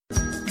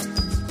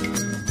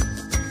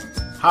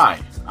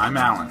Hi, I'm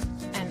Alan.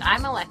 And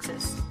I'm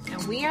Alexis,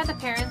 and we are the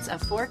parents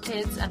of 4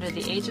 kids under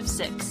the age of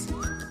 6.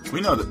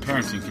 We know that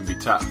parenting can be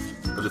tough,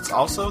 but it's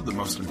also the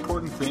most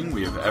important thing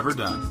we have ever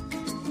done.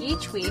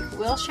 Each week,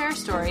 we'll share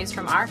stories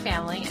from our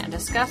family and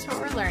discuss what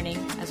we're learning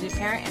as we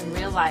parent in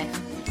real life.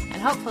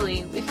 And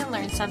hopefully, we can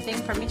learn something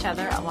from each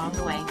other along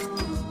the way.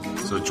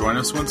 So join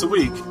us once a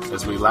week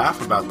as we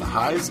laugh about the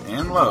highs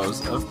and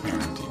lows of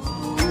parenting.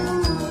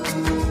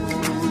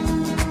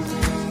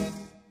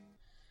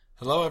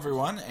 Hello,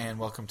 everyone, and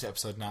welcome to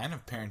episode 9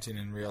 of Parenting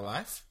in Real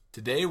Life.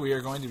 Today, we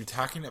are going to be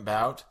talking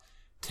about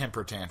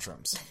temper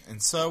tantrums.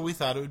 And so we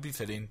thought it would be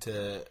fitting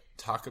to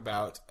talk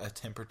about a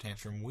temper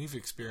tantrum we've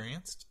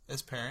experienced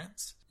as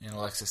parents. And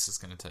Alexis is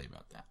going to tell you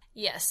about that.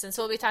 Yes, and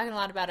so we'll be talking a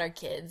lot about our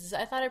kids.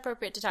 I thought it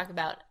appropriate to talk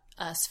about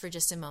us for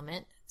just a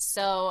moment.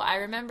 So I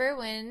remember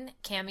when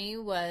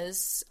Cammie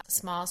was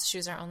small, so she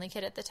was our only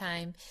kid at the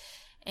time,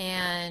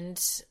 and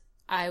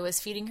I was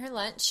feeding her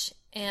lunch,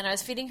 and I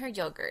was feeding her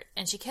yogurt,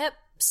 and she kept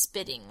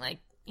spitting,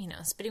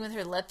 spitting with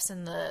her lips,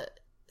 and the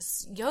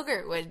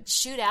yogurt would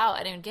shoot out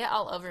and it would get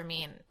all over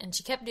me, and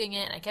she kept doing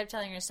it, and I kept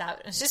telling her to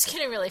stop. It was just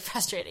getting really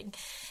frustrating,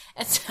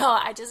 and so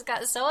I just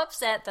got so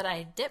upset that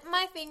I dipped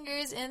my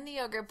fingers in the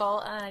yogurt bowl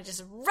and I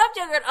just rubbed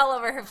yogurt all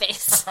over her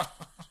face.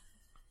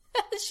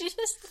 She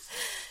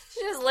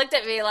just looked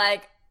at me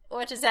like,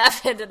 what just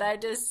happened? And I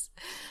just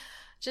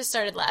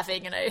started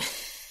laughing, and I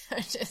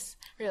just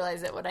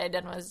realized that what I had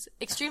done was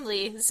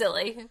extremely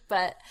silly,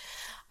 but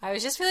I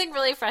was just feeling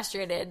really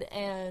frustrated,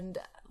 and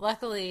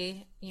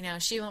luckily,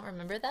 she won't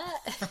remember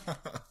that.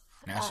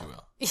 Now she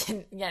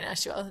will. Yeah, now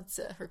she will. It's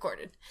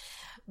recorded.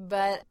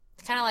 But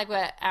kind of like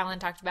what Alan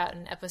talked about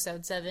in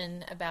episode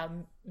 7 about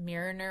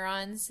mirror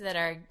neurons, that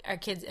our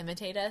kids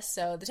imitate us.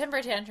 So the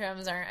temper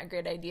tantrums aren't a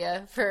great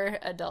idea for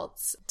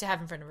adults to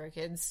have in front of our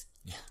kids.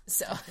 Yeah.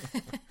 So.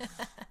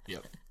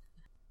 Yep.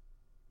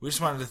 We just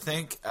wanted to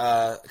thank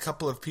a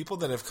couple of people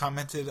that have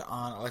commented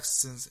on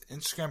Alexis's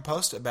Instagram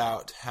post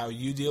about how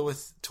you deal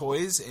with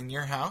toys in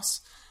your house.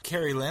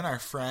 Carrie Lynn, our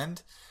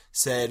friend,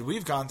 said,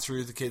 "We've gone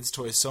through the kids'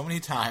 toys so many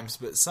times,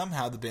 but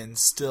somehow the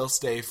bins still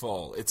stay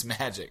full. It's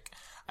magic.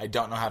 I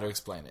don't know how to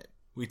explain it.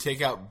 We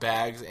take out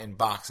bags and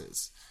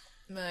boxes."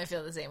 I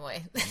feel the same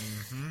way.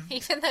 Mm-hmm.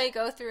 Even though you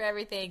go through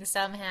everything,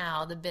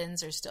 somehow the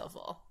bins are still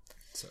full.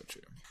 So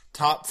true.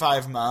 Top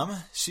 5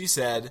 mom, she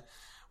said,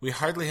 "We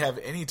hardly have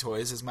any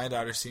toys as my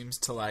daughter seems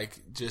to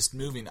like just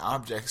moving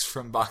objects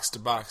from box to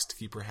box to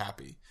keep her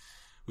happy.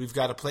 We've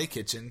got a play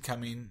kitchen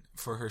coming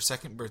for her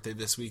 2nd birthday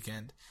this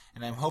weekend,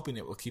 and I'm hoping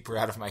it will keep her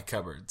out of my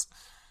cupboards."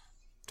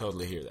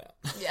 Totally hear that.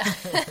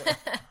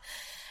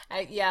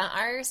 Yeah.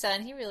 Our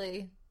son,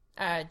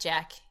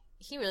 Jack,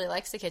 he really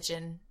likes the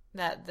kitchen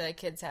that the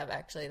kids have,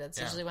 actually. That's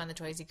usually one of the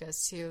toys he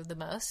goes to the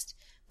most,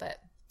 but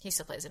he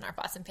still plays in our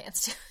pots and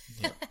pans, too.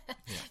 Yep.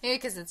 Maybe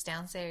because it's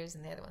downstairs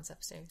and the other one's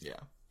upstairs. Yeah.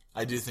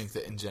 I do think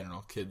that in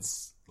general,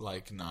 kids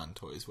like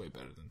non-toys way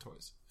better than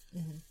toys.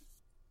 Mm-hmm.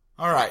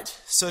 All right.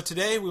 So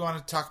today we want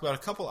to talk about a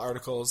couple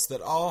articles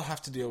that all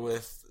have to deal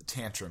with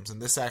tantrums.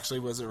 And this actually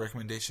was a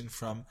recommendation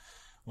from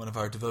one of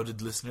our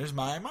devoted listeners,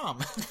 my mom.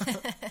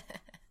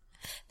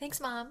 Thanks,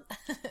 Mom.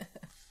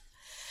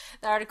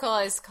 The article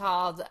is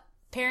called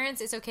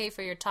 "Parents, It's Okay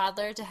for Your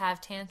Toddler to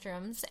Have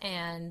Tantrums,"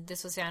 and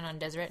this was found on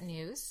Deseret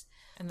News.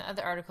 And the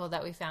other article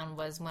that we found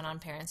was one on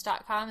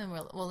parents.com, and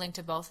we'll link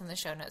to both in the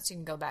show notes. You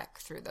can go back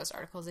through those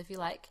articles if you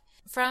like.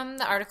 From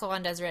the article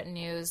on Deseret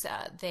News,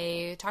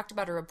 they talked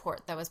about a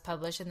report that was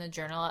published in the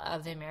Journal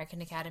of the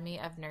American Academy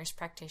of Nurse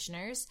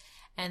Practitioners,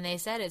 and they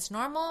said it's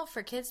normal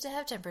for kids to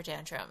have temper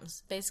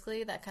tantrums.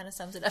 Basically, that kind of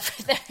sums it up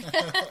right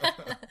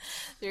there.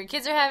 Your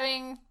kids are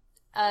having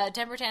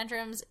temper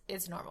tantrums,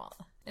 it's normal.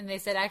 And they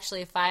said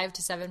actually 5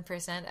 to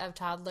 7% of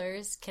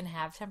toddlers can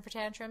have temper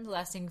tantrums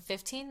lasting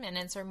 15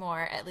 minutes or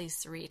more at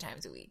least 3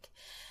 times a week.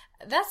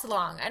 That's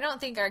long. I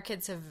don't think our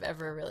kids have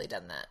ever really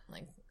done that.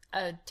 Like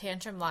a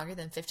tantrum longer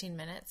than 15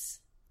 minutes.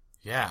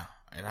 Yeah.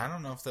 And I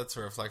don't know if that's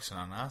a reflection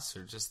on us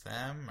or just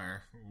them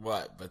or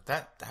what, but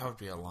that would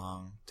be a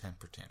long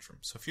temper tantrum.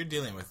 So if you're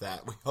dealing with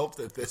that, we hope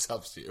that this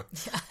helps you,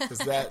 because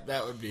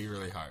that would be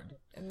really hard.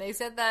 And they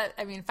said that,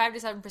 5 to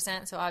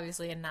 7%, so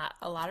obviously not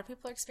a lot of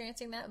people are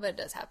experiencing that, but it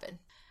does happen.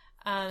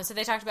 So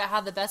they talked about how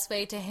the best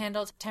way to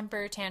handle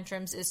temper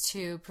tantrums is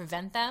to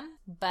prevent them,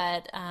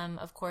 but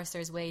of course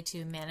there's a way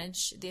to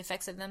manage the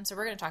effects of them, so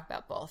we're going to talk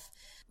about both.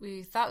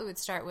 We thought we would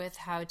start with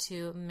how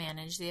to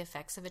manage the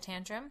effects of a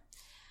tantrum.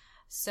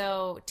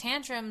 So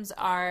tantrums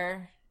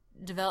are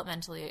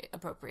developmentally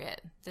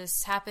appropriate.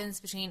 This happens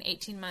between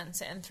 18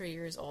 months and 3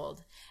 years old.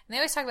 And they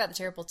always talk about the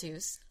terrible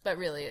twos, but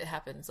really it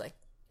happens like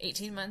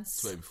 18 months.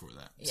 It's way before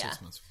that. Yeah.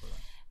 6 months before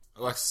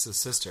that. Alexis'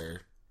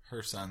 sister,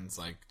 her son's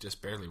like just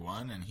barely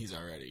 1, and he's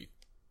already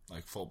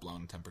like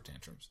full-blown temper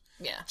tantrums.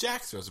 Yeah.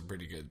 Jack throws a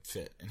pretty good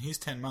fit, and he's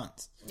 10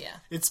 months. Yeah.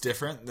 It's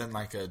different than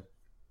like a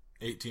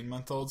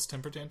 18-month-old's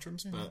temper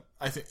tantrums, but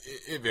I think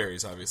it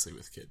varies obviously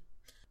with kid.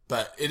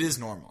 But it is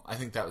normal. I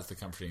think that was the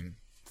comforting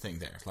thing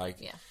there. Like,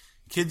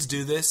 kids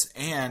do this,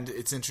 and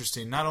it's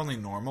interesting, not only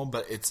normal,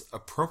 but it's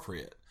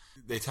appropriate.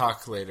 They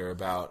talk later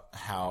about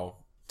how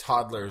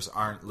toddlers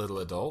aren't little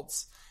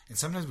adults, and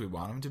sometimes we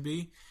want them to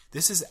be.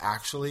 This is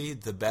actually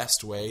the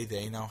best way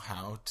they know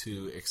how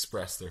to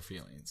express their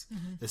feelings.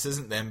 Mm-hmm. This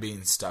isn't them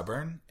being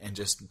stubborn and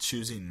just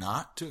choosing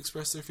not to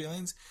express their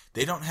feelings.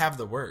 They don't have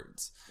the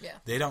words. Yeah.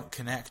 They don't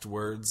connect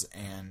words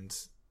and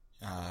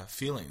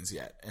feelings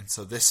yet. And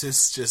so this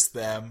is just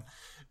them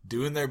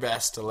doing their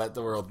best to let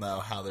the world know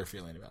how they're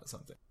feeling about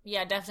something.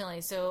 Yeah, definitely.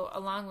 So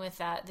along with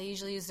that, they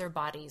usually use their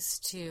bodies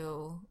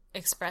to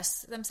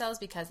express themselves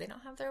because they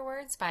don't have their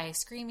words, by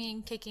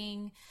screaming,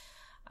 kicking,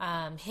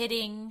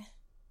 hitting.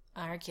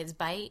 Our kids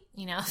bite,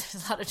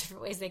 there's a lot of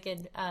different ways they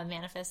could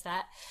manifest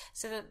that.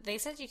 So they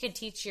said you could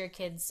teach your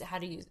kids how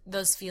to use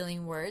those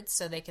feeling words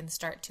so they can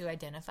start to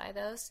identify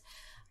those.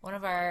 One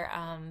of our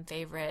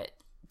favorite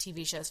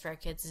TV shows for our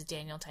kids is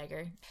Daniel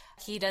Tiger.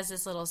 He does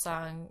this little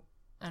song.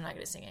 I'm not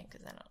going to sing it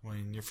because I don't.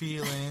 When you're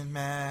feeling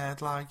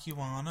mad like you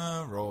want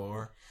to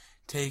roar,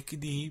 take a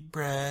deep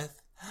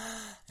breath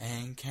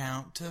and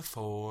count to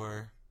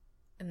 4.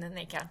 And then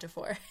they count to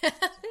 4.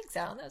 Thanks,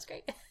 Alan. That was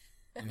great.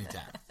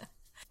 Anytime.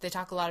 They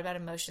talk a lot about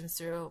emotions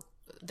through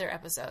their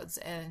episodes,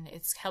 and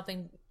it's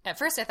helping. At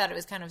first, I thought it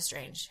was kind of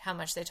strange how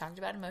much they talked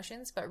about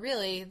emotions, but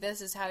really, this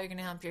is how you're going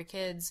to help your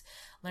kids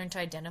learn to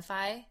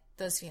identify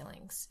those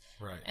feelings,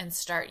 right, and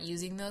start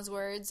using those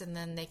words, and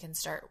then they can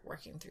start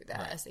working through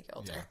that as they get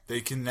older. Yeah.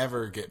 They can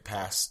never get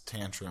past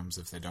tantrums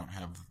if they don't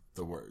have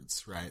the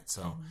words, right?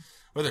 So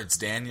whether it's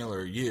Daniel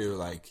or you,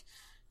 like,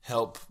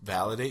 help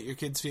validate your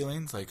kids'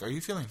 feelings. Like, are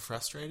you feeling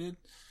frustrated?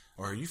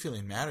 Or are you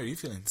feeling mad? Are you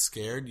feeling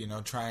scared?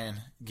 Try and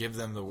give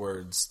them the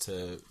words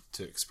to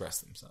express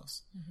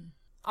themselves. Mm-hmm.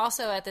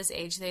 Also, at this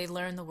age, they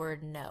learn the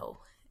word no.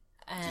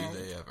 And, do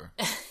they ever?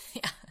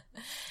 Yeah.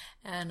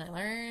 And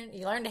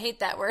you learn to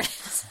hate that word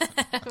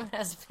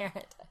as a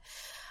parent.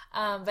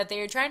 But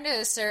they're trying to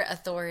assert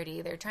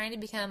authority. They're trying to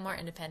become more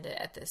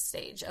independent at this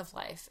stage of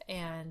life.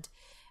 And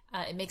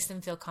it makes them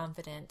feel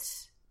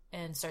confident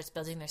and starts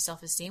building their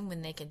self-esteem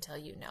when they can tell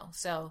you no.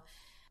 So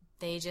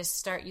they just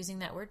start using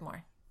that word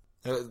more.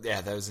 Yeah,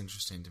 that was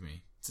interesting to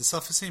me. It's a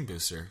self-esteem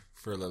booster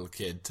for a little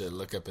kid to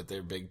look up at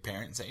their big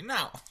parent and say,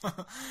 no,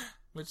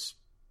 which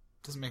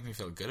doesn't make me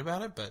feel good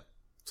about it, but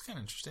it's kind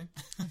of interesting.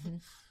 Mm-hmm.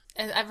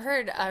 And I've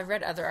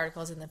read other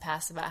articles in the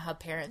past about how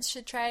parents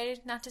should try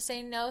not to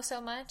say no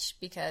so much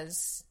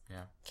because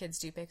kids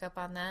do pick up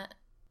on that.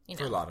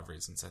 For a lot of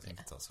reasons, I think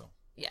it's also.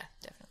 Yeah,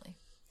 definitely.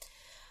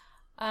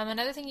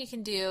 Another thing you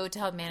can do to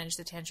help manage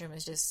the tantrum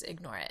is just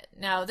ignore it.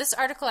 Now, this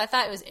article, I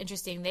thought it was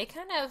interesting. They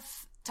kind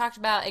of talked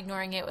about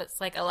ignoring it was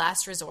like a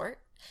last resort,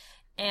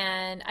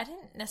 and I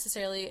didn't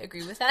necessarily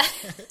agree with that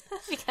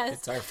because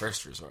it's our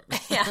first resort.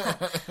 Yeah,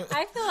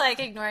 I feel like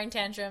ignoring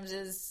tantrums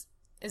is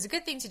a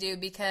good thing to do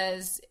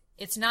because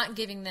it's not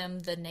giving them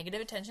the negative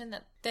attention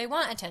that they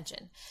want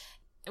attention,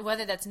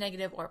 whether that's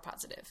negative or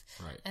positive.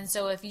 Right. And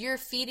so if you're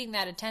feeding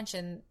that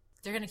attention,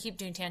 they're going to keep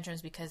doing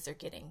tantrums because they're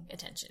getting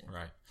attention.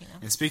 Right.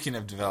 And speaking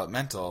of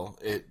developmental,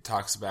 it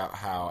talks about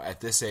how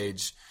at this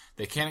age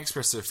they can't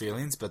express their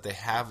feelings, but they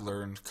have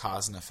learned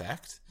cause and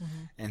effect.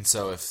 Mm-hmm. And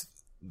so if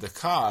the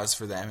cause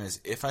for them is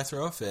if I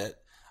throw a fit,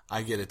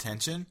 I get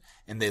attention,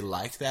 and they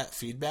like that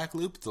feedback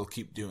loop, they'll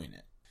keep doing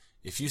it.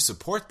 If you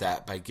support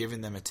that by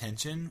giving them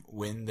attention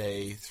when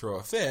they throw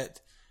a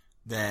fit,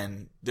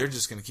 then they're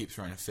just going to keep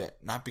throwing a fit.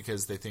 Not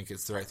because they think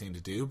it's the right thing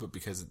to do, but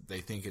because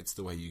they think it's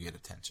the way you get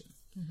attention.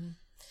 Mm-hmm.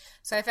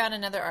 So I found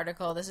another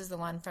article. This is the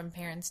one from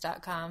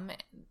parents.com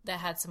that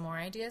had some more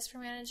ideas for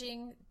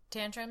managing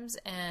tantrums,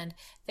 and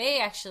they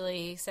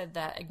actually said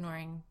that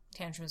ignoring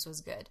tantrums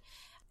was good.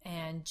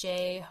 And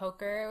Jay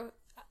Hoker,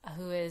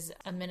 who is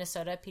a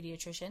Minnesota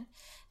pediatrician,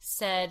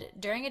 said,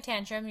 during a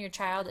tantrum, your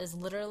child is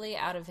literally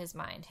out of his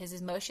mind. His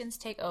emotions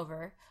take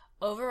over,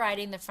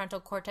 overriding the frontal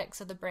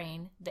cortex of the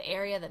brain, the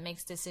area that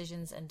makes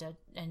decisions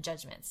and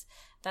judgments.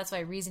 That's why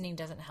reasoning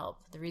doesn't help.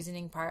 The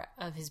reasoning part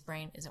of his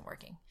brain isn't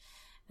working.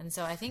 And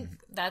so I think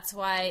that's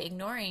why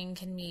ignoring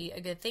can be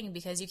a good thing,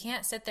 because you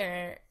can't sit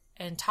there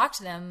and talk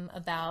to them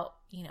about,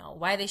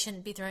 why they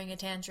shouldn't be throwing a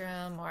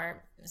tantrum,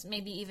 or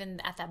maybe even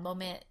at that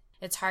moment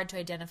it's hard to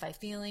identify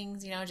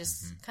feelings,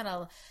 just kind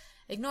of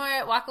ignore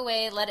it, walk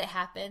away, let it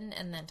happen,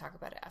 and then talk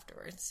about it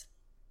afterwards.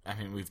 I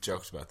mean, we've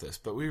joked about this,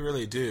 but we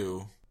really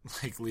do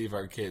leave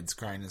our kids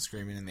crying and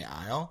screaming in the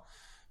aisle,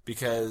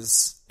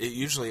 because it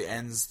usually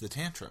ends the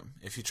tantrum.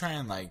 If you try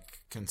and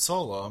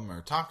console them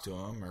or talk to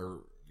them or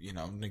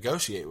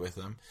negotiate with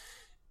them,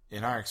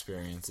 in our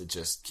experience, it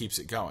just keeps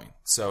it going.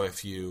 So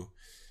if you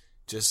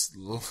just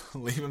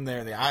leave them there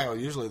in the aisle,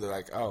 usually they're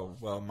like, oh,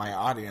 well, my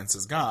audience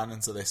is gone,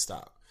 and so they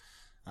stop.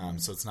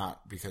 So it's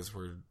not because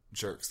we're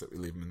jerks that we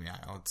leave them in the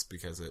aisle. It's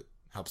because it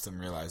helps them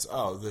realize,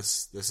 oh,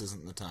 this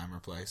isn't the time or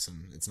place,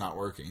 and it's not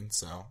working,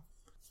 so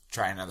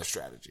try another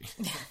strategy.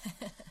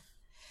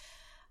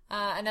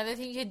 Another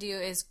thing you could do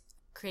is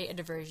create a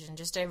diversion,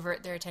 just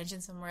divert their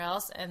attention somewhere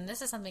else. And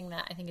this is something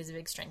that I think is a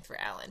big strength for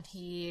Alan.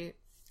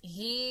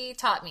 He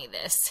taught me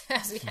this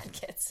as we had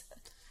kids.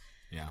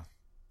 Yeah,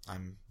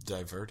 I'm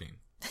diverting.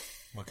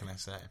 What can I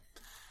say?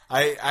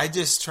 I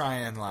just try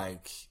and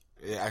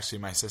actually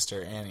my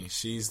sister Annie,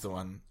 she's the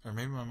one, or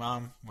maybe my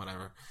mom,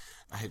 whatever.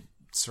 I'm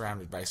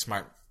surrounded by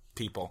smart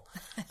people.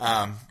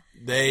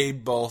 They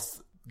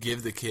both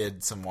give the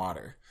kid some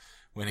water.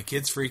 When a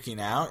kid's freaking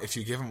out, if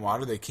you give them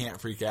water, they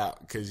can't freak out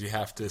because you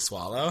have to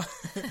swallow.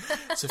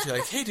 So if you're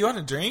like, hey, do you want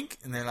a drink?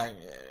 And they're like,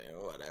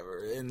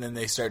 whatever. And then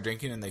they start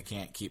drinking and they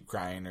can't keep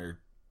crying or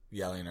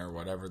yelling or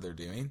whatever they're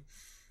doing.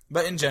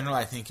 But in general,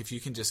 I think if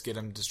you can just get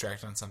them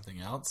distracted on something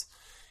else,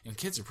 and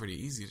kids are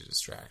pretty easy to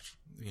distract,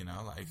 you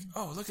know, like,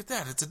 oh, look at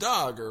that, it's a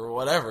dog or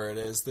whatever it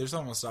is. There's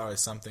almost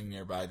always something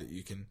nearby that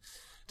you can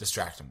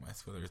distract them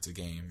with, whether it's a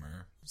game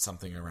or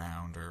something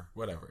around or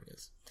whatever it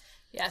is.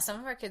 Yeah, some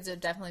of our kids have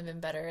definitely been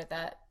better at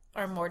that,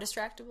 or more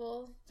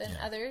distractible than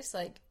others.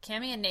 Like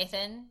Cammie and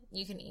Nathan,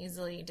 you can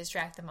easily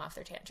distract them off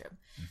their tantrum.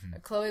 Mm-hmm.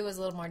 Chloe was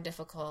a little more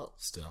difficult.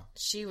 Still.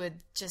 She would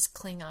just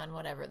cling on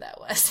whatever that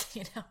was,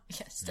 you know?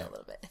 Yeah, still a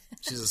little bit.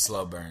 She's a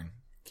slow burn.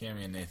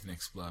 Cammie and Nathan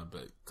explode,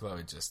 but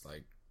Chloe just,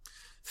 like,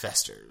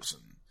 festers.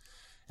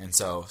 And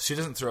so she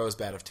doesn't throw as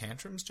bad of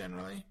tantrums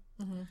generally.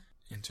 Mm-hmm.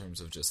 In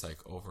terms of just, like,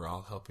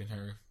 overall helping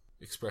her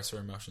express her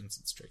emotions.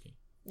 It's tricky.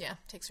 Yeah,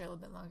 takes her a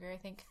little bit longer, I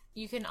think.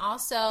 You can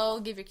also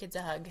give your kids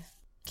a hug.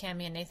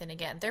 Cammie and Nathan,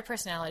 again, their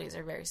personalities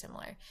are very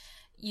similar.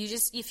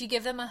 If you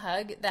give them a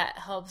hug, that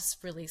helps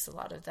release a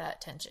lot of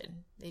that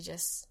tension. They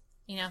just,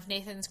 you know, if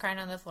Nathan's crying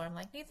on the floor, I'm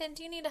like, Nathan,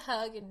 do you need a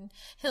hug? And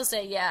he'll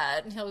say,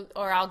 yeah, and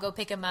or I'll go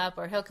pick him up,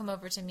 or he'll come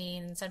over to me,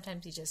 and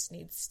sometimes he just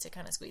needs to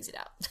kind of squeeze it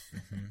out.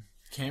 Mm-hmm.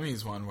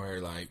 Cammie's one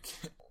where, like,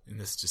 and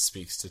this just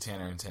speaks to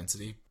Tanner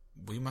intensity,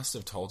 we must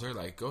have told her,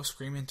 like, go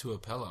scream into a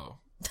pillow.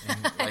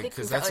 And, like,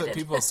 because that's what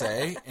people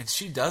say, and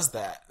she does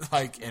that,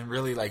 like, and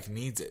really, like,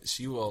 needs it.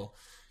 She will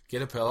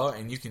get a pillow,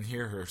 and you can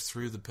hear her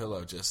through the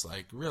pillow just,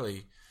 like,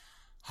 really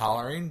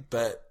hollering,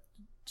 but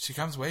she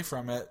comes away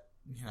from it,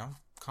 you know,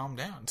 calm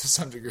down to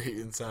some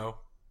degree, and so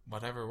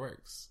whatever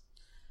works.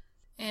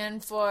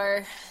 And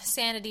for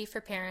sanity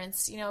for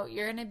parents, you know,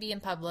 you're going to be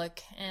in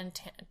public, and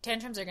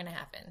tantrums are going to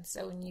happen.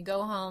 So when you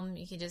go home,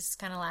 you can just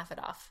kind of laugh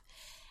it off.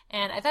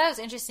 And I thought it was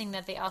interesting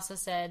that they also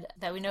said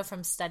that we know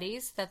from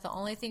studies that the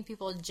only thing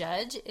people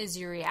judge is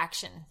your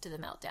reaction to the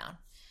meltdown.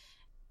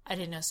 I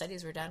didn't know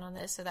studies were done on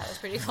this, so that was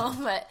pretty cool.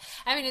 But,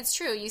 I mean, it's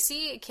true. You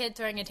see a kid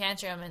throwing a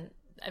tantrum, and,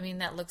 I mean,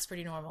 that looks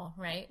pretty normal,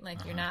 right?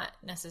 Like, you're not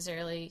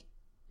necessarily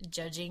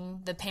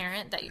judging the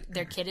parent that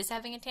their kid is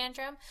having a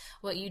tantrum.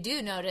 What you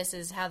do notice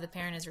is how the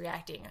parent is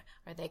reacting.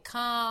 Are they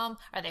calm?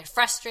 Are they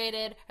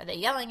frustrated? Are they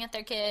yelling at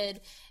their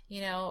kid? You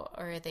know,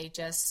 or are they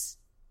just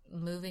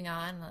moving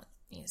on?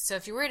 So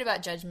if you're worried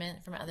about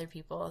judgment from other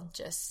people,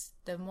 just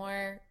the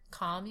more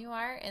calm you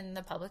are in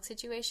the public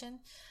situation,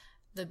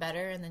 the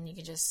better, and then you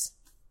can just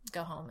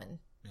go home and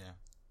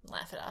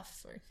laugh it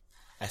off.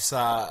 I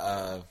saw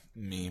a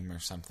meme or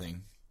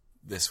something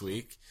this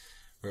week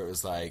where it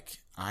was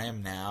like, I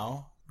am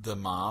now the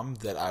mom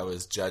that I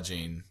was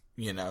judging,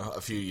 you know,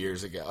 a few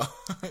years ago,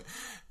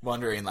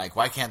 wondering, like,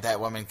 why can't that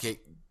woman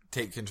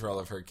take control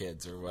of her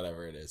kids or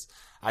whatever it is.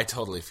 I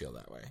totally feel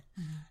that way.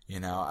 Mm-hmm. You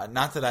know,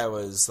 not that I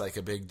was like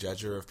a big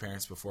judger of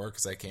parents before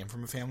because I came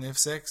from a family of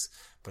 6,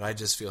 but I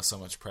just feel so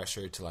much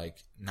pressure to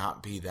like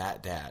not be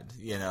that dad,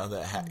 you know,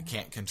 that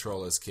can't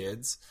control his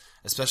kids,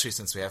 especially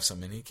since we have so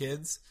many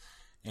kids.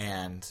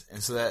 And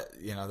so that,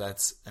 you know,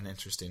 that's an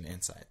interesting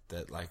insight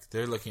that like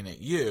they're looking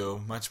at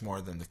you much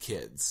more than the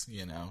kids,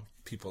 you know.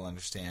 People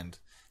understand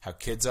how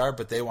kids are,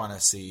 but they want to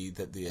see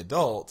that the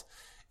adult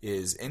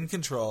is in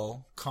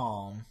control,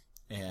 calm,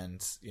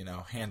 and, you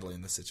know,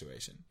 handling the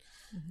situation.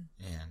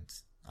 Mm-hmm. And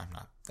I'm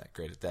not that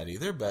great at that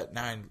either, but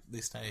now at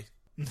least I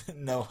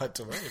know what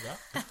to worry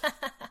about.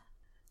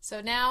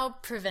 So now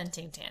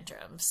preventing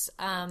tantrums.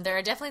 There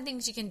are definitely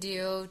things you can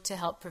do to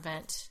help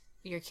prevent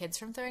your kids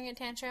from throwing a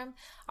tantrum.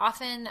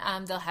 Often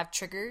they'll have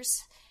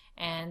triggers,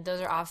 and those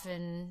are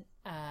often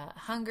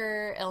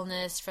hunger,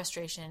 illness,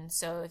 frustration.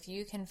 So if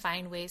you can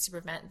find ways to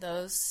prevent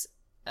those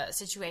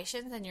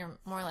situations, then you're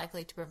more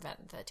likely to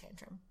prevent the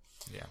tantrum.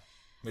 Yeah.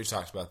 We've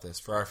talked about this.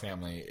 For our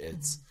family,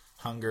 it's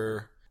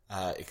hunger,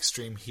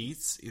 extreme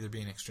heats, either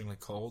being extremely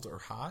cold or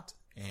hot,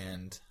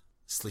 and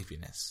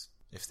sleepiness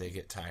if they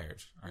get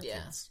tired. Our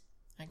kids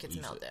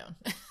meltdown.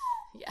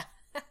 Yeah.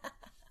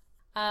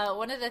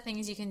 One of the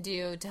things you can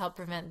do to help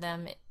prevent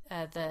them,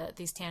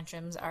 these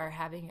tantrums, are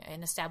having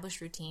an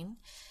established routine.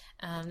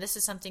 This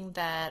is something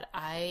that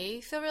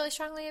I feel really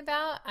strongly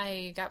about.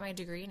 I got my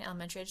degree in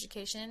elementary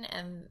education,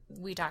 and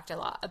we talked a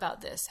lot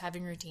about this,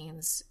 having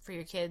routines for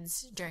your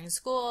kids during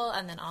school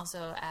and then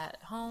also at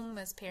home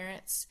as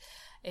parents.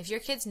 If your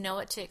kids know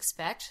what to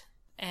expect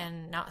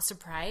and not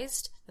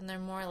surprised, then they're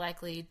more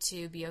likely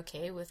to be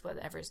okay with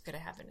whatever's going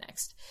to happen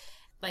next.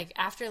 Like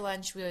after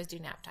lunch, we always do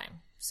nap time.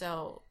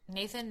 So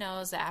Nathan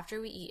knows that after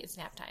we eat, it's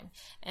nap time.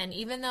 And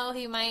even though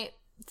he might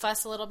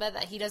fuss a little bit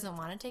that he doesn't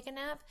want to take a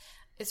nap,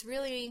 it's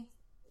really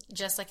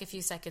just like a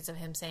few seconds of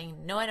him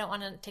saying, no, I don't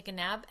want to take a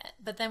nap.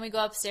 But then we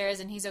go upstairs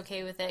and he's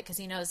okay with it because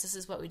he knows this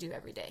is what we do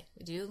every day.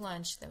 We do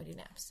lunch, then we do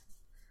naps.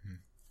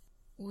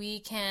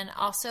 We can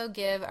also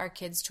give our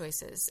kids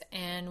choices.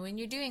 And when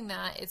you're doing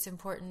that, it's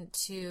important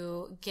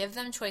to give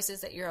them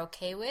choices that you're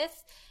okay with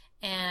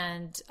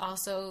and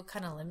also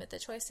kind of limit the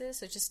choices.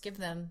 So just give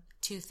them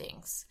 2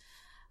 things.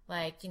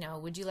 Like,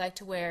 would you like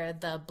to wear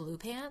the blue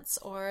pants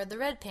or the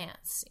red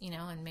pants?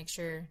 And make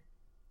sure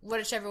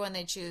whichever one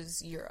they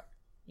choose, you're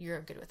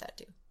good with that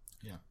too.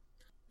 Yeah.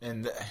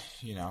 And,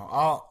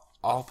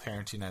 all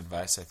parenting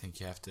advice, I think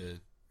you have to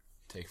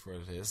take for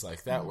what it is.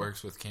 Like, that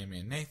works with Cammie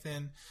and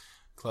Nathan.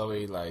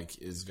 Chloe,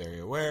 is very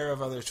aware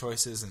of other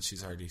choices, and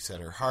she's already set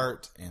her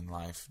heart and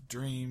life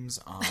dreams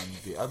on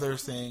the other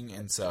thing,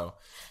 and so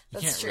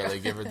you can't really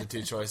give her the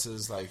 2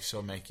 choices. Like,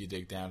 she'll make you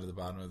dig down to the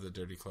bottom of the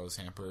dirty clothes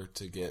hamper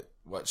to get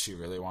what she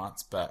really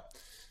wants, but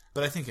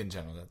I think in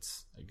general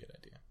that's a good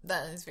idea.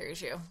 That is very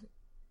true.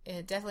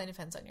 It definitely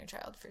depends on your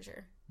child, for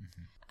sure.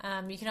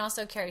 Mm-hmm. You can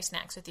also carry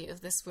snacks with you.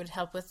 This would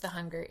help with the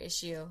hunger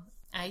issue.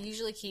 I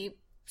usually keep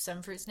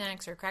some fruit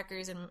snacks or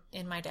crackers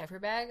in my diaper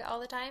bag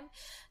all the time.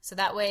 So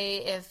that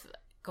way, if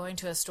going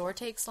to a store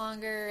takes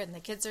longer and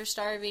the kids are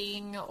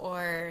starving,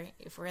 or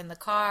if we're in the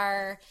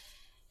car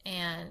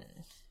and,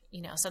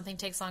 something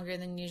takes longer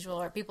than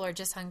usual, or people are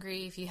just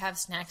hungry, if you have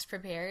snacks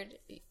prepared,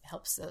 it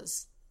helps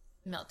those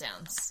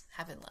meltdowns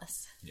happen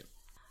less. Yep.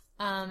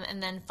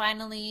 And then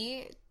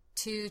finally,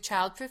 to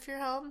childproof your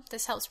home.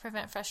 This helps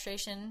prevent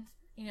frustration,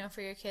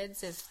 for your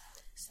kids. If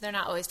they're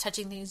not always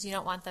touching things you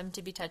don't want them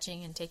to be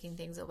touching and taking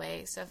things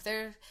away. So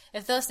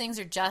if those things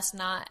are just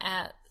not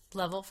at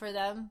level for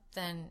them,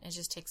 then it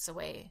just takes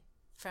away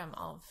from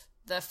all of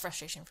the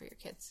frustration for your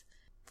kids.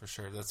 For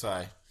sure. That's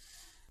why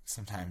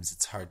sometimes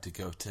it's hard to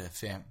go to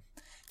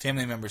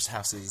family members'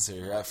 houses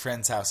or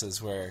friends'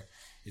 houses where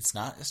it's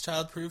not as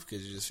childproof,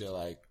 because you just feel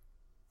like,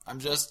 I'm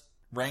just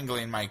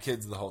wrangling my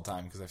kids the whole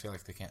time because I feel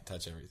like they can't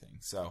touch everything.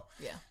 So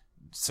yeah,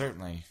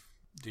 certainly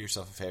do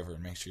yourself a favor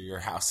and make sure your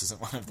house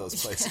isn't one of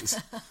those places.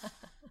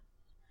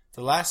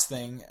 The last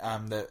thing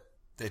that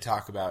they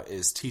talk about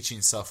is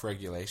teaching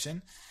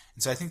self-regulation.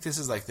 And so I think this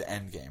is like the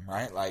end game,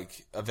 right?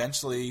 Like,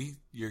 eventually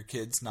your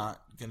kid's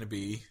not going to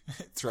be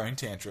throwing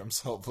tantrums,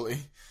 hopefully.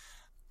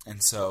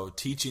 And so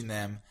teaching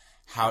them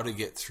how to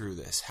get through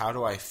this. How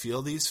do I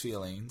feel these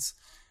feelings,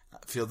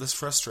 feel this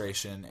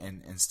frustration,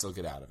 and still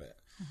get out of it?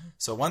 Mm-hmm.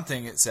 So one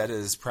thing it said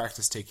is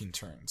practice taking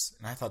turns.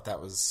 And I thought that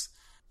was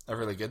a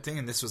really good thing.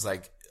 And this was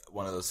like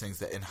one of those things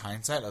that in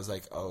hindsight, I was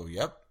like, oh,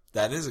 yep,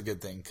 that is a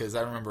good thing. Because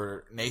I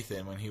remember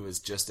Nathan, when he was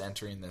just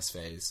entering this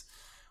phase,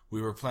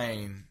 we were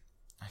playing,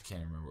 I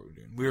can't remember what we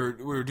were doing.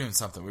 We were doing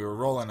something. We were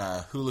rolling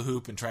a hula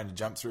hoop and trying to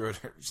jump through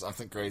it or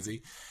something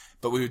crazy.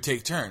 But we would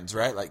take turns,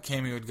 right? Like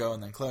Cammie would go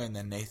and then Chloe and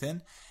then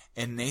Nathan.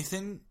 And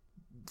Nathan,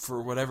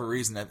 for whatever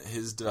reason, at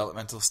his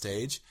developmental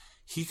stage,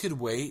 he could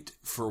wait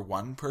for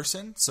one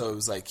person. So it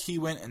was like he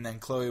went and then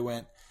Chloe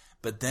went.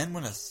 But then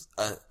when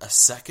a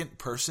second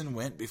person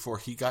went before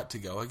he got to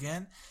go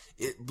again,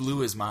 it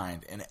blew his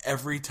mind. And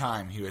every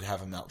time he would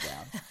have a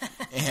meltdown.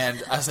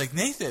 And I was like,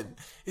 Nathan,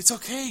 it's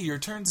okay. Your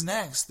turn's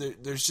next.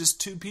 There's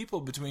just 2 people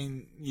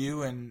between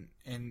you and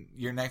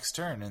your next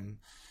turn. And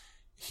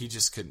he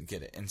just couldn't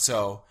get it. And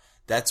so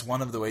that's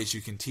one of the ways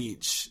you can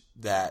teach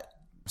that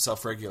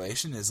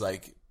self-regulation is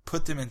like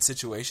put them in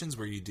situations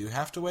where you do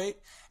have to wait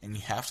and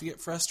you have to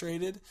get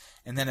frustrated.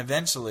 And then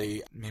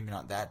eventually, maybe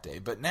not that day,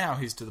 but now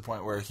he's to the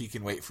point where he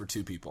can wait for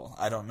 2 people.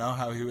 I don't know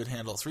how he would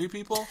handle 3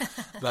 people,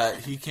 but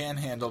he can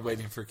handle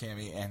waiting for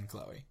Cammie and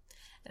Chloe.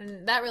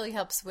 And that really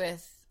helps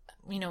with,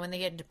 when they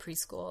get into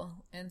preschool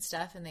and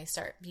stuff and they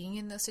start being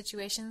in those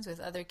situations with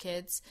other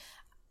kids.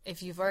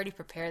 If you've already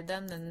prepared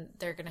them, then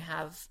they're going to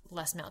have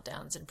less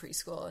meltdowns in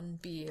preschool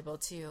and be able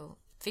to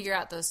figure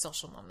out those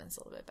social moments a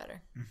little bit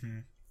better. Mm-hmm.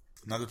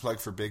 Another plug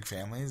for big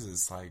families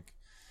is like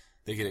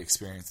they get to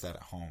experience that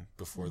at home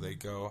before they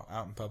go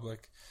out in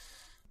public.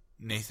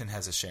 Nathan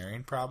has a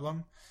sharing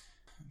problem.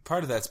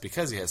 Part of that's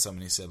because he has so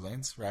many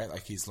siblings, right?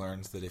 Like he's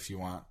learned that if you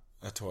want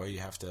a toy, you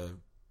have to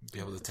be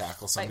able to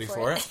tackle somebody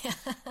for it.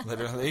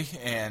 Literally.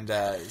 And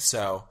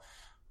so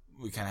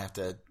we kind of have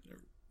to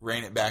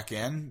rein it back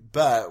in.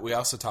 But we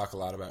also talk a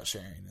lot about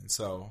sharing. And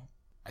so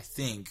I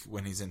think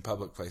when he's in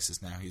public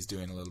places now, he's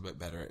doing a little bit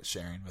better at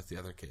sharing with the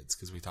other kids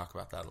because we talk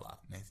about that a lot.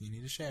 Nathan, you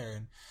need to share,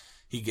 and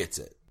he gets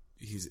it.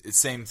 It's the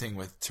same thing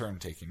with turn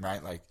taking,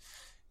 right? Like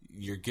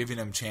you're giving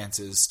him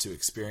chances to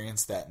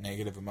experience that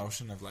negative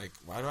emotion of like,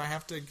 why do I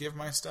have to give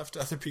my stuff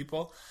to other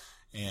people?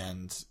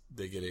 And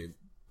they get to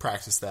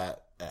practice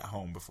that at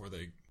home before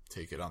they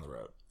take it on the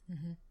road.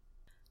 Mm-hmm.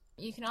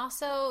 You can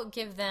also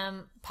give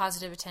them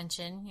positive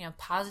attention,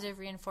 positive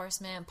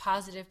reinforcement,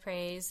 positive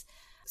praise.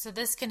 So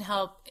this can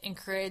help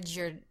encourage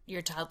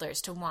your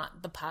toddlers to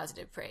want the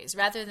positive praise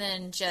rather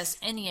than just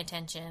any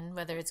attention,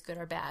 whether it's good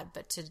or bad,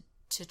 but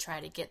to try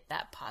to get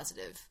that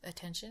positive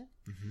attention.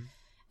 Mm-hmm.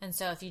 And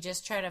so if you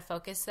just try to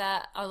focus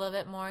that a little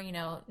bit more,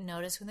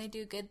 notice when they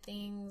do good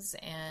things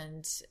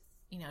and,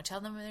 tell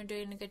them when they're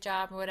doing a good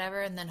job or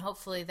whatever. And then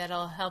hopefully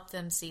that'll help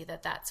them see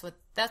that that's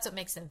what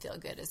makes them feel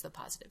good is the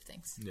positive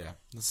things. Yeah.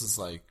 This is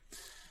like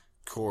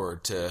core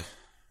to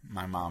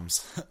my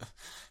mom's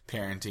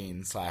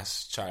parenting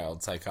 /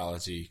 child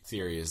psychology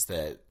theory is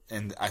that,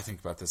 and I think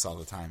about this all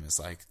the time, is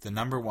like the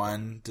number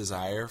one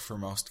desire for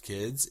most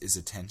kids is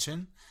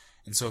attention.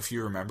 And so if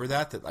you remember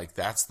that like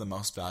that's the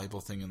most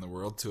valuable thing in the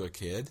world to a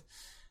kid,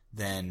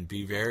 then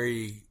be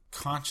very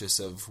conscious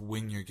of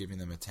when you're giving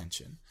them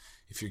attention.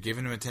 If you're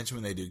giving them attention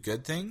when they do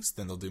good things,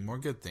 then they'll do more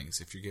good things.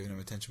 If you're giving them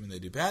attention when they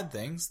do bad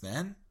things,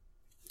 then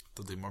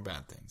they'll do more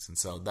bad things. And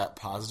so that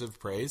positive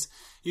praise,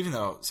 even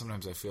though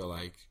sometimes I feel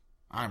like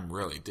I'm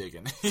really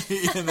digging,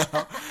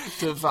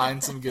 to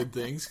find some good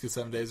things, because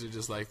some days are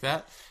just like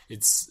that,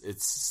 it's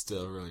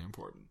still really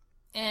important.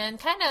 And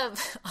kind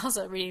of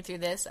also reading through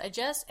this,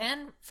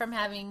 and from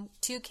having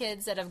 2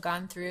 kids that have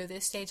gone through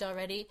this stage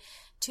already,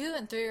 2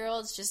 and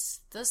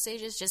 3-year-olds, those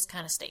stages just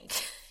kind of stink.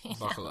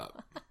 Buckle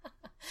up.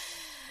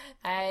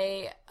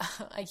 I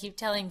keep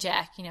telling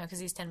Jack, because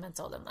he's 10 months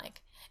old, I'm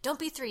like, don't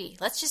be 3.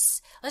 Let's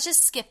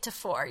just skip to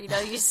 4.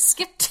 You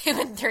skip 2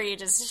 and 3,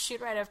 just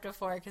shoot right up to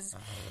 4, because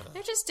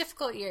they're just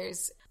difficult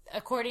years.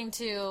 According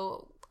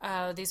to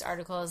these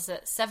articles,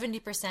 that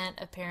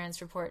 70% of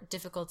parents report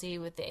difficulty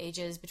with the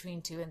ages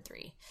between 2 and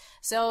 3.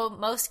 So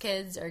most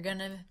kids are going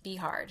to be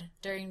hard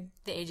during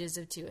the ages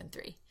of 2 and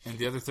 3. And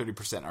the other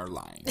 30% are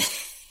lying,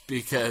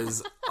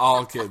 because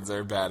all kids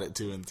are bad at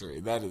 2 and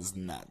 3. That is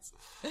nuts.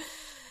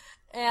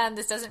 And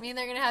this doesn't mean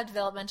they're going to have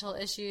developmental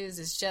issues.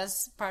 It's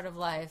just part of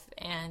life.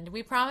 And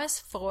we promise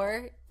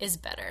 4 is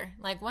better.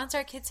 Like, once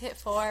our kids hit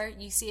 4,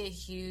 you see a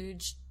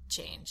huge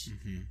change.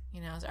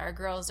 Mm-hmm. Our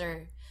girls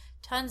are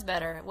tons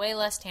better, way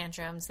less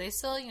tantrums. They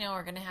still,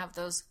 are going to have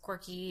those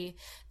quirky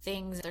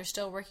things they're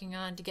still working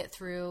on to get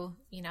through,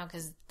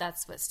 because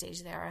that's what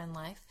stage they are in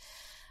life.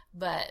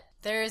 But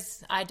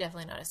I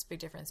definitely noticed a big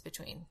difference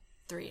between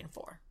 3 and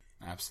 4.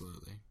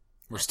 Absolutely.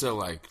 We're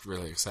still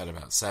really excited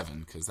about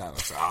 7 because that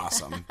looks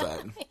awesome,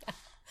 but yeah.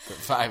 But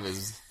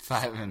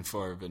 5 and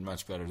 4 have been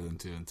much better than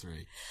 2 and 3.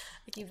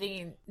 I keep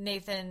thinking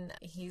Nathan,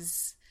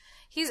 he's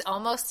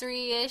almost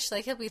 3-ish.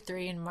 Like, he'll be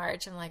 3 in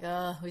March. I'm like,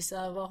 oh, we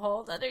still have a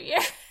whole other year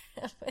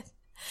with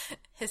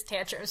his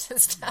tantrums and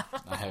stuff.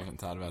 I haven't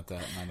thought about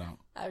that, and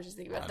I was just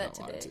thinking about that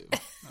today.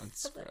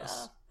 That's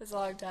gross. It's a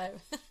long time.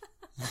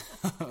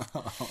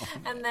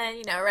 And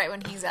then, right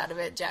when he's out of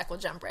it, Jack will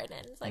jump right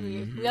in. It's like,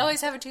 we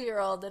always have a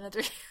 2-year-old and a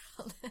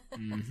 3-year-old.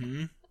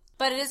 Mm-hmm.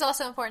 But it is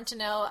also important to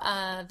know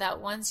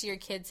that once your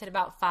kids hit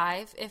about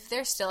 5, if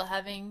they're still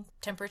having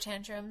temper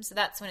tantrums,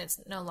 that's when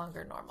it's no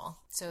longer normal.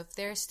 So if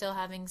they're still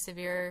having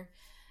severe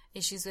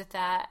issues with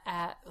that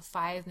at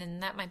 5,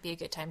 then that might be a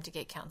good time to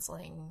get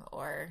counseling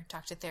or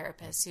talk to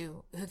therapists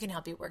who can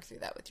help you work through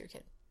that with your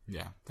kid.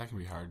 Yeah, that can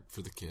be hard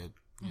for the kid,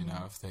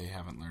 if they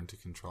haven't learned to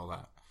control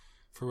that.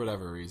 For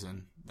whatever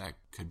reason, that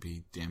could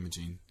be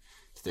damaging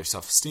to their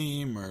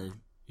self-esteem, or,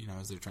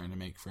 as they're trying to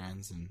make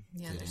friends and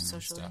get in and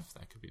stuff,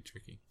 that could be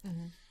tricky.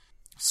 Mm-hmm.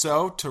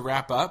 So, to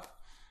wrap up,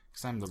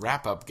 because I'm the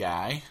wrap-up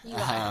guy. You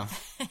are.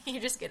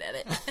 You're just good at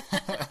it.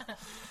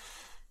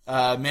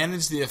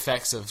 Manage the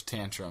effects of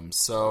tantrums.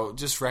 So,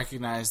 just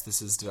recognize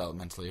this is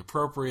developmentally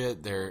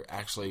appropriate. They're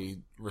actually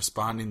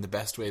responding the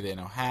best way they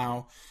know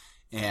how.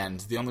 And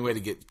the only way to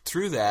get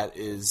through that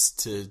is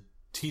to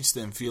teach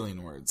them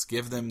feeling words.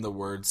 Give them the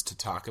words to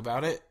talk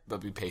about it,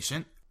 but be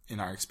patient. In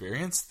our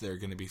experience, they're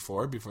going to be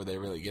 4 before they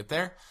really get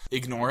there.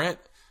 Ignore it.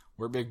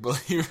 We're big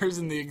believers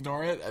in the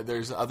ignore it.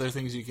 There's other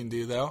things you can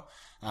do, though.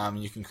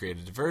 You can create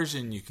a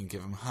diversion. You can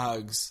give them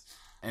hugs.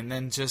 And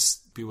then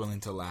just be willing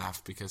to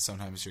laugh, because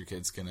sometimes your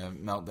kid's going to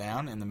melt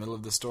down in the middle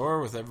of the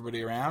store with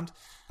everybody around.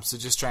 So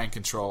just try and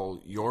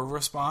control your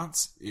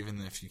response,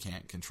 even if you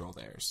can't control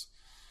theirs.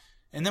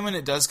 And then when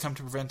it does come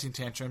to preventing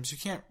tantrums, you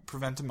can't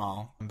prevent them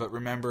all. But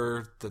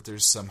remember that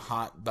there's some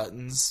hot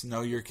buttons.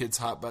 Know your kids'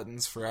 hot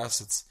buttons. For us,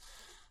 it's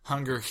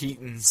hunger, heat,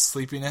 and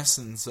sleepiness.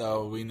 And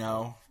so we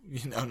know,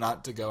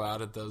 not to go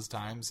out at those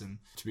times and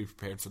to be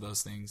prepared for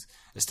those things.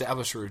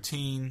 Establish a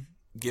routine.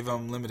 Give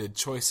them limited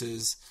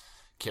choices.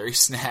 Carry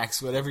snacks.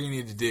 Whatever you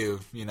need to do,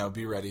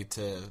 be ready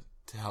to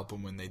help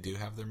them when they do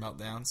have their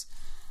meltdowns.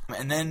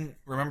 And then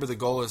remember, the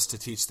goal is to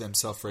teach them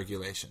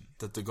self-regulation.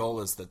 That the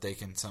goal is that they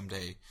can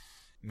someday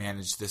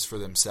manage this for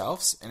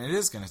themselves, and it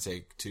is going to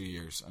take 2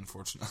 years,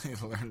 unfortunately,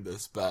 to learn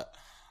this, but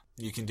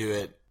you can do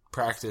it.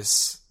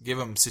 Practice, give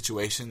them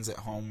situations at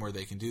home where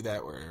they can do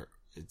that, where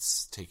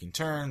it's taking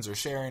turns or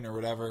sharing or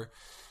whatever.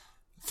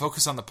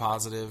 Focus on the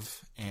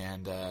positive,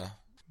 and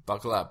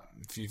buckle up.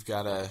 If you've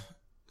got a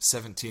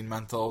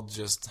 17-month-old,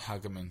 just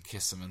hug them and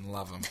kiss them and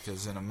love them,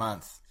 because in a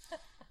month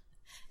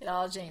it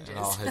all changes. It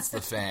all hits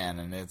the fan,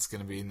 and it's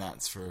going to be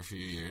nuts for a few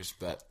years,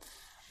 but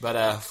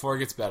 4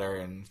 gets better.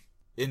 And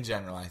in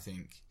general, I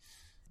think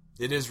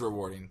it is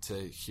rewarding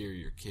to hear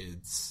your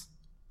kids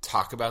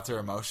talk about their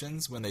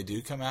emotions when they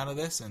do come out of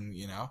this. And,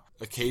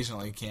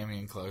 occasionally Cammie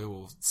and Chloe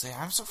will say,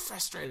 I'm so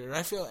frustrated,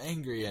 I feel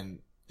angry, and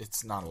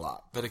it's not a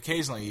lot. But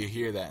occasionally you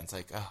hear that, and it's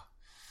like, oh,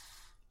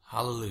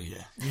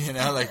 hallelujah.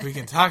 We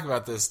can talk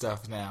about this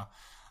stuff now.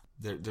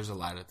 There's a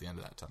light at the end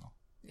of that tunnel.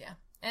 Yeah.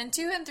 And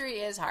 2 and 3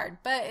 is hard,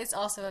 but it's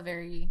also a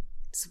very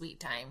sweet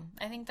time.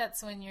 I think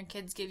that's when your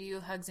kids give you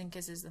hugs and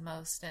kisses the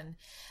most, and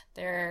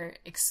they're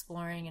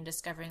exploring and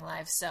discovering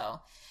life. So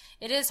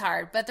it is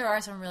hard, but there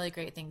are some really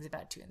great things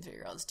about 2 and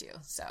 3-year-olds too.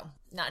 So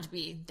not to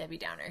be Debbie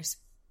Downers.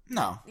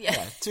 No.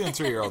 Yeah. 2 and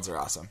 3-year-olds are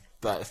awesome,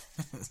 but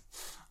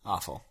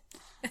awful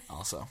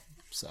also.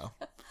 So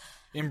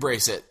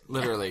embrace it.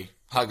 Literally.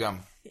 Hug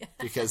them. Yeah.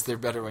 Because they're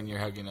better when you're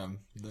hugging them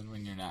than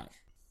when you're not.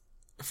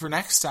 For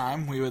next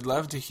time, we would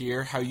love to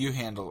hear how you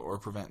handle or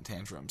prevent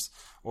tantrums,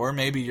 or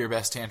maybe your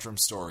best tantrum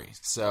story.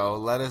 So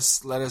let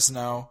us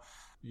know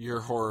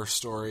your horror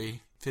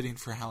story, fitting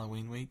for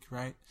Halloween week,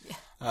 right?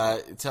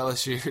 Yeah. Tell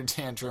us your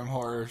tantrum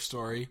horror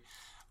story,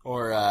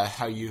 or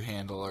how you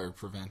handle or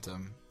prevent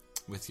them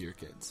with your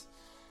kids.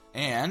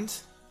 And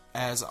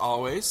as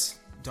always,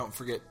 don't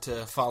forget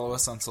to follow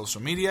us on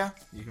social media.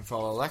 You can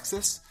follow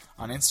Alexis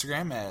on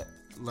Instagram at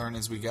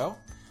LearnAsWeGo,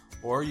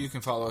 or you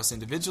can follow us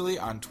individually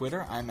on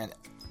Twitter. I'm at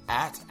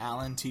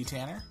Alan T.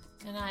 Tanner.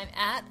 And I'm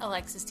at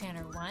Alexis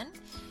Tanner 1.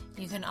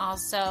 You can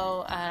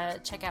also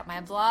check out my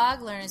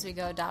blog,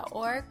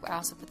 learnaswego.org. I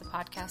also put the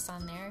podcast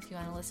on there if you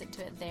want to listen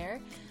to it there.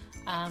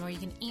 Or you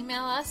can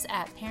email us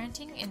at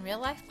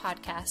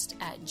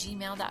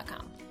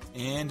parentinginreallifepodcast@gmail.com.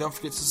 And don't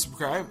forget to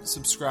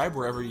subscribe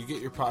wherever you get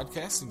your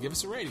podcasts and give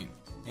us a rating.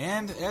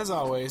 And as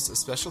always, a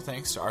special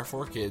thanks to our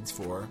 4 kids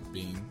for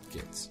being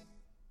kids.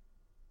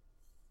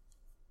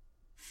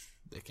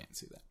 They can't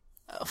see that.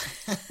 Oh.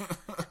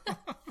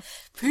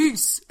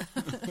 Peace.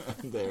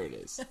 There it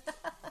is.